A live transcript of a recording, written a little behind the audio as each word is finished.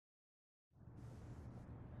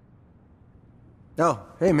Oh,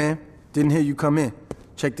 hey man. Didn't hear you come in.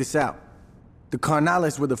 Check this out. The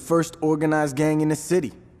Carnales were the first organized gang in the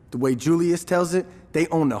city. The way Julius tells it, they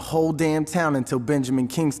owned the whole damn town until Benjamin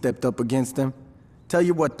King stepped up against them. Tell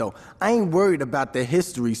you what though, I ain't worried about their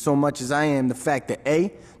history so much as I am the fact that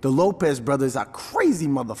A, the Lopez brothers are crazy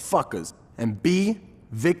motherfuckers, and B,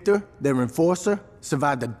 Victor, their enforcer,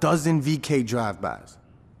 survived a dozen VK drive-bys.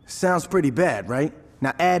 Sounds pretty bad, right?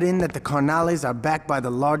 Now add in that the Carnales are backed by the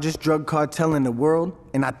largest drug cartel in the world,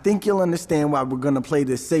 and I think you'll understand why we're gonna play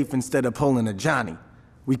this safe instead of pulling a Johnny.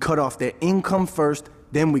 We cut off their income first,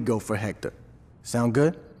 then we go for Hector. Sound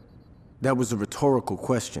good? That was a rhetorical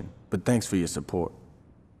question, but thanks for your support.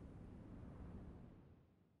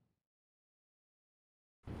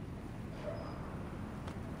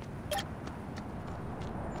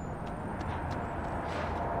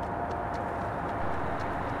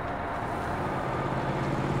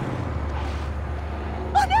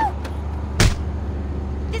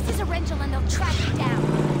 And they'll track you down.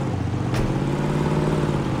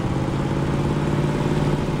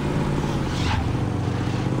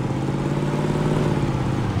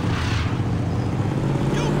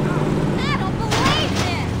 I don't believe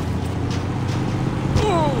this!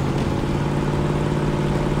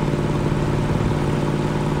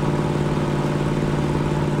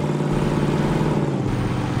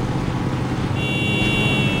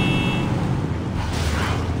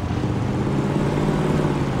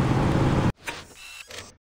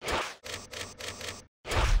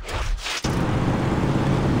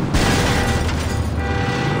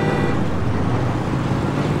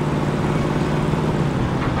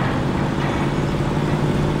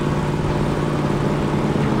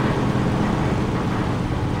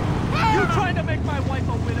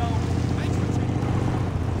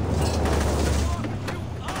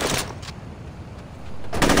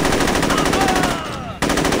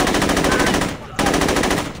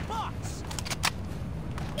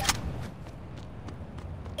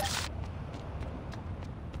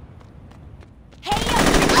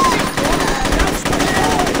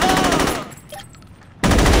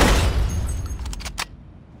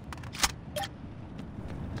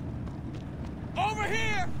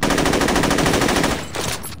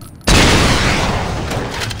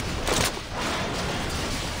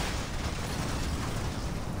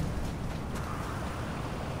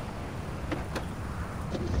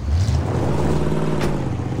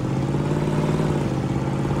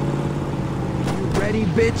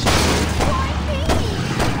 Bitch.